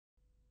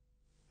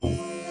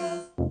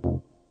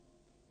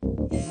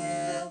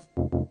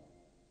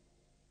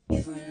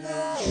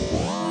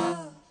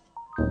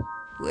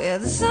where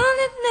the sun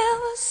it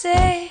never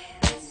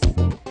sets,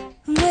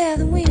 and where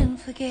the wind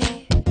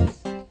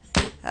forgets.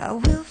 I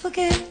will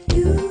forget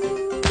you,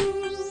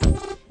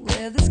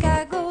 where the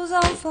sky goes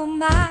on for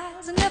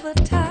miles and never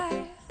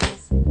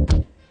tires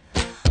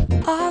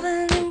of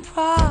an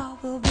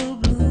improbable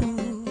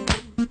blue.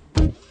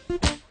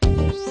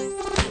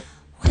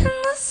 When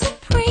the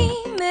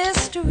supreme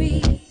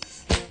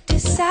mysteries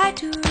decide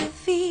to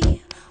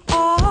reveal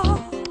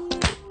all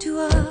to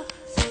us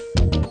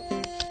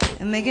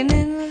and make an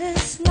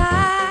endless night,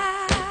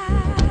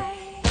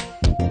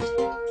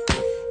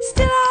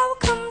 still I will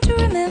come to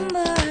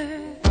remember.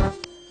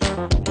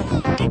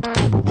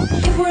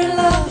 If we're in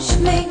love, we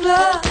should make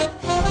love.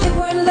 If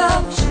we're in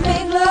love, we should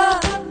make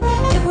love.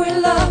 If we're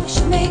in love, we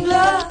should make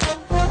love.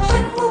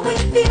 When will we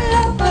be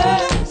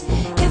lovers?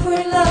 If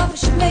we're in love, we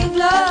should make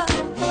love.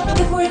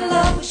 If we're in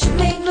love, we should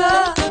make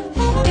love.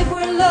 If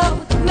we're in love,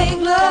 we can make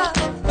love.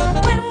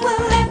 When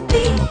will that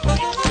be?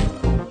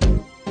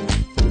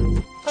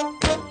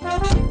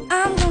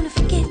 I'm gonna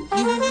forget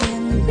you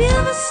when the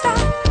rivers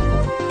stop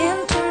and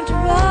turn to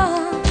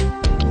run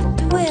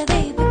to where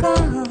they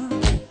begun,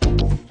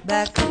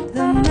 back up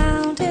the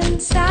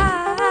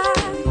mountainside.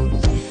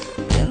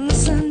 When the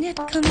sun it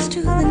comes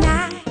to the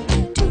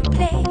night to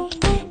play,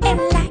 and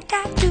like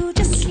I do,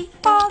 just sleep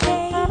all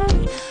day.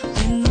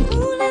 When the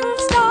moon and the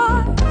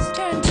stars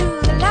turn to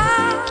the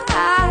light,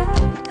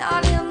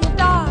 not in the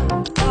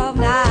dark of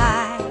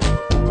night,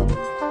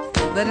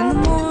 but in the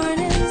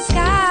morning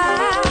sky.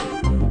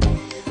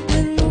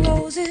 When the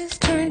roses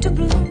turn to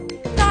blue,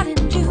 not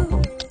in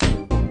June,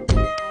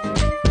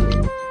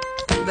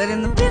 but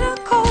in the bitter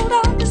cold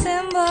of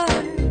December.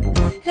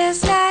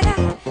 Last night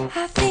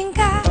I think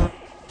I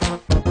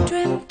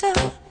dreamt a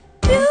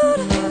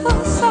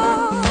beautiful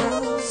song.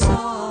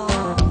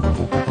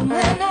 And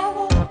when I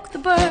woke, the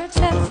birds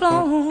had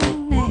flown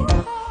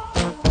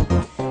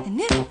and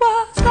it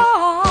was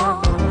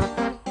gone.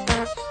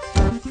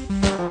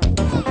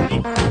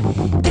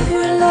 If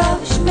we're in love,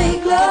 we should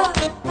make love.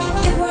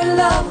 If we're in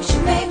love, we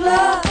should make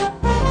love.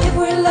 If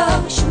we're in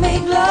love, we should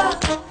make love.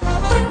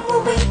 When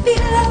will we be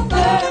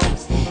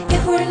lovers?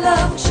 If we're in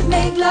love, we should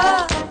make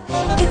love.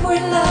 If we're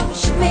in love, we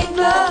should make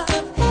love.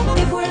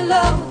 If we're in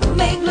love, we can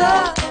make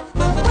love.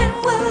 When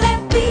will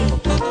that be?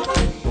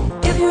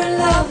 If you're in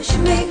love, we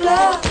should make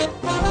love.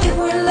 If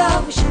we're in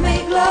love, we should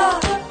make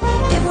love.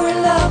 If we're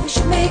in love, we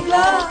should make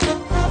love.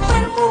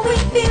 When will we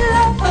be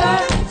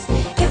lovers?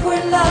 If we're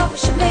in love, we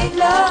should make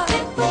love.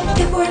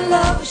 If we're in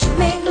love, we should make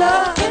love.